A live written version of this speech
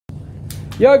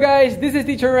Yo guys, this is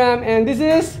Teacher Ram and this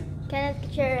is Kenneth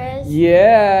Gutierrez.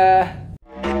 Yeah.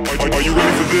 Are you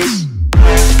ready for this?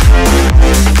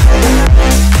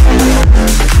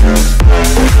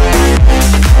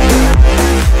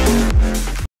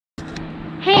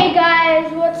 Hey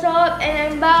guys, what's up?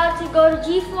 And I'm about to go to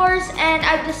G-Force and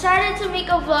I've decided to make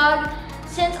a vlog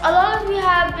since a lot of you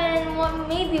have been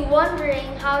maybe wondering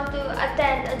how to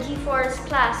attend a G-Force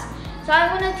class. So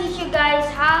I'm going to teach you guys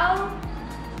how.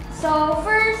 So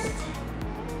first,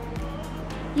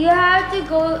 you have to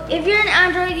go, if you're an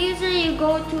Android user, you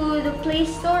go to the Play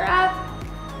Store app,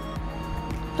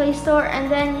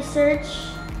 and then you search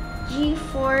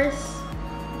G-Force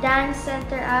Dance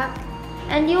Center app,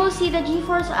 and you will see the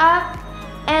G-Force app,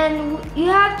 and you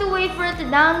have to wait for it to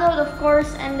download, of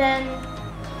course, and then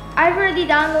I've already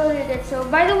downloaded it. So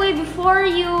by the way, before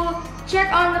you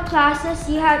check on the classes,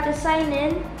 you have to sign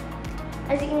in.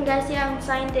 As you can guys see, I'm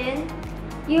signed in.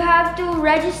 You have to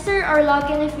register or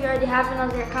log in if you already have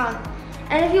another account.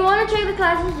 And if you want to check the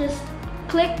classes, just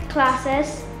click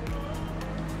classes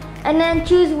and then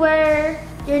choose where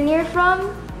you're near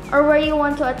from or where you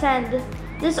want to attend.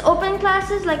 This open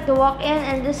classes like the walk-in,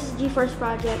 and this is G-Force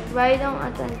project, but I don't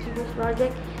attend G-Force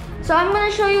project. So I'm going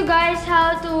to show you guys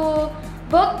how to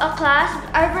book a class.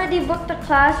 I've already booked a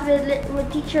class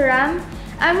with Teacher Ram.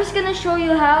 I'm just going to show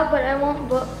you how, but I won't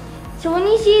book. So when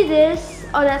you see this,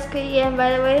 oh, that's KEM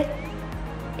by the way.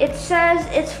 It says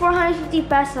it's 450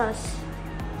 pesos.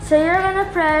 So you're gonna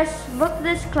press book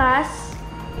this class.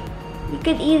 You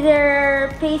could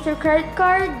either pay through credit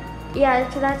card. Yeah,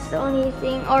 so that's the only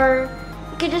thing. Or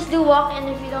you could just do walk-in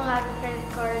if you don't have a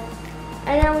credit card.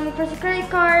 And then when you press the credit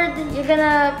card, you're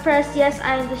gonna press yes,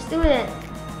 I am the student.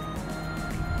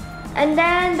 And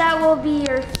then that will be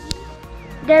your fee.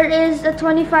 There is a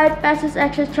 25 pesos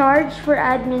extra charge for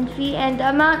admin fee, and the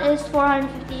amount is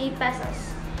 458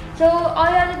 pesos. So all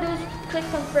you have to do is click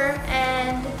confirm,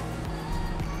 and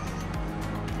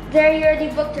there you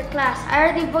already booked your class. I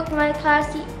already booked my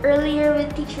class earlier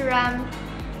with Teacher Ram,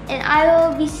 and I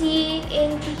will be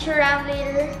seeing Teacher Ram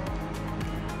later.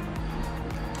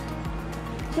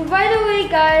 So by the way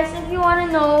guys, if you want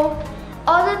to know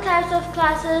all the types of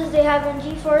classes they have in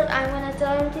G-Force, I'm going to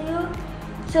tell them to you.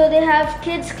 So they have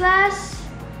kids class,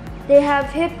 they have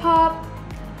hip hop,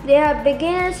 they have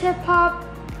beginners hip hop,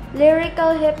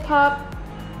 lyrical hip hop,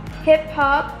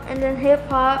 and then hip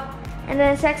hop, and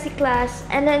then sexy class.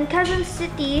 And then Quezon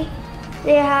City,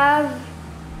 they have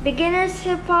beginners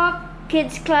hip hop,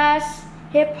 kids class,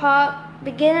 hip hop,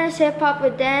 beginners hip hop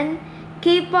with then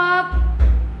K-pop,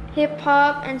 hip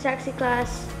hop, and sexy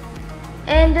class.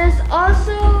 And there's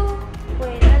also,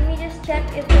 wait, let me just check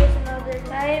if there's another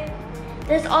type.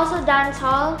 There's also dance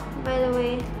hall, by the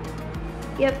way.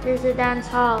 Yep, there's a dance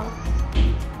hall.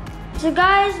 So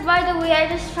guys, by the way, I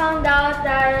just found out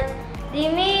that they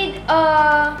made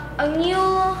a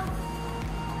new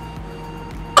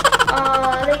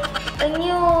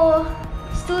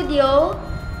studio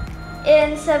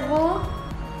in Cebu,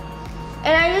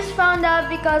 and I just found out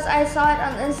because I saw it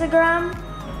on Instagram.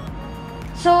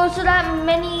 So that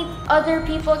many other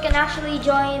people can actually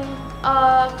join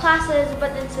classes,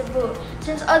 but in Cebu,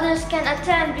 since others can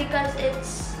attend because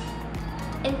it's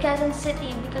in Quezon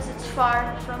City, because it's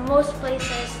far from most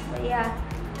places. But yeah.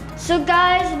 So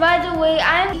guys, by the way,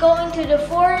 I'm going to the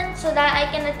fort so that I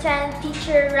can attend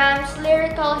Teacher Ram's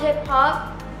lyrical hip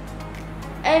hop.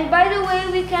 And by the way,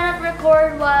 we cannot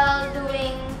record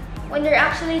when they're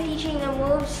actually teaching the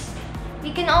moves.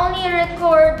 We can only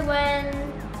record when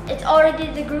it's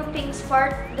already the groupings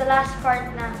part, the last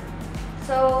part now.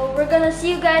 So we're gonna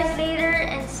see you guys later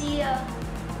and see ya.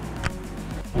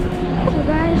 So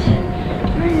guys,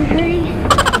 we're in a hurry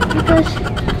because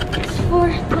it's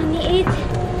 4:28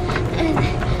 and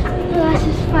the class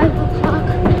is 5 o'clock.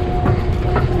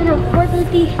 No,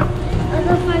 4:30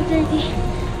 until 5:30.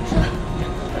 So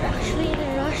we're actually in a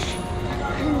rush,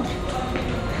 and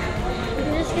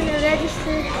we're just gonna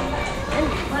register and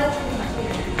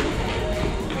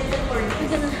we're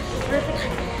gonna perfect.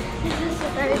 This is so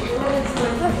tired.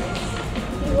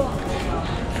 We walked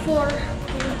 4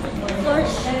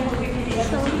 floors.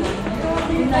 So,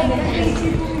 bye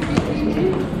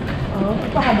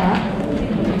guys.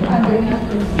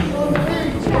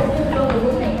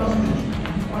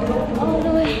 All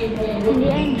the way in the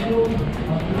end.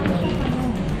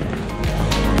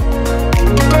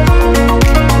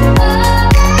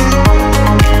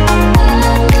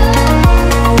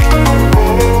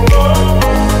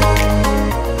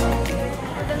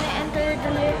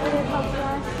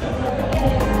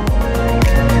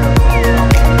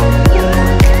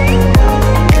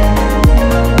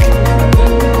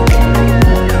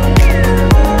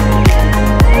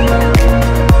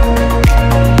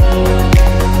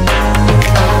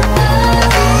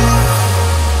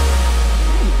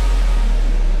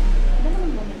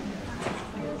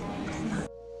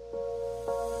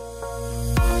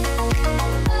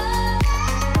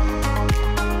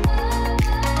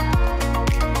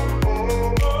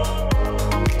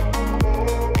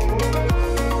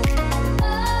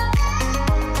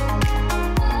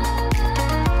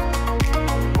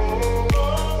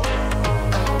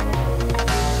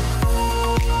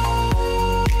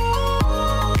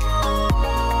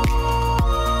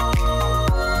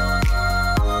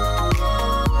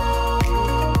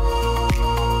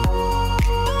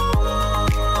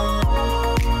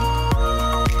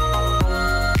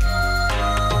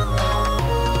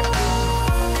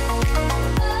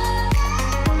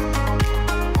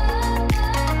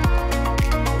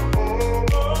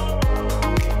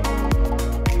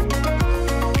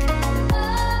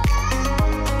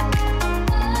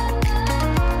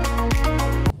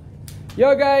 Yo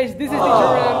guys, this is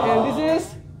Teacher Ram and this is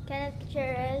Kenneth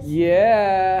Gutierrez.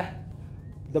 yeah,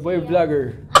 the boy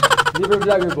vlogger, liver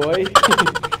vlogger boy.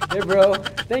 Hey bro,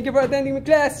 thank you for attending my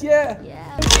class. Yeah.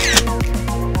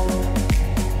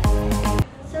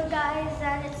 So guys,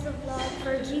 that is the vlog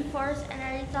for G-Force, and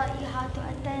I really thought you had to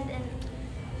attend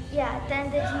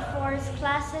the G-Force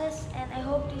classes, and I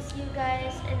hope to see you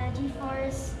guys in a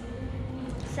G-Force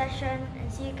session,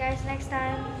 and see you guys next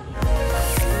time.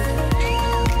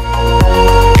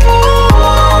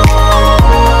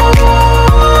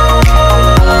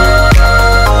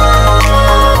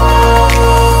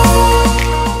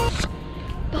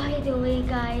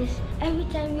 Guys, every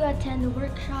time you attend a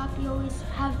workshop, you always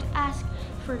have to ask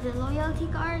for the loyalty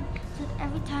card, so that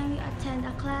every time you attend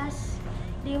a class,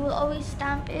 they will always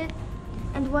stamp it,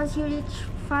 and once you reach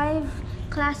 5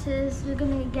 classes, you're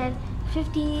gonna get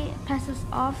 50 pesos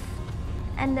off,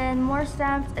 and then more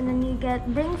stamps, and then you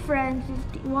get bring friend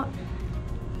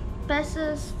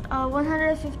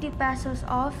 150 pesos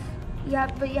off.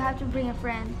 But you have to bring a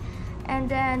friend, and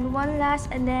then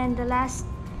the last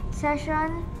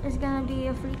session is gonna be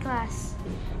a free class,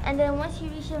 and then once you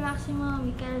reach the maximum,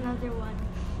 you get another one.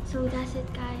 So that's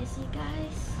it guys. See you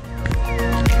guys.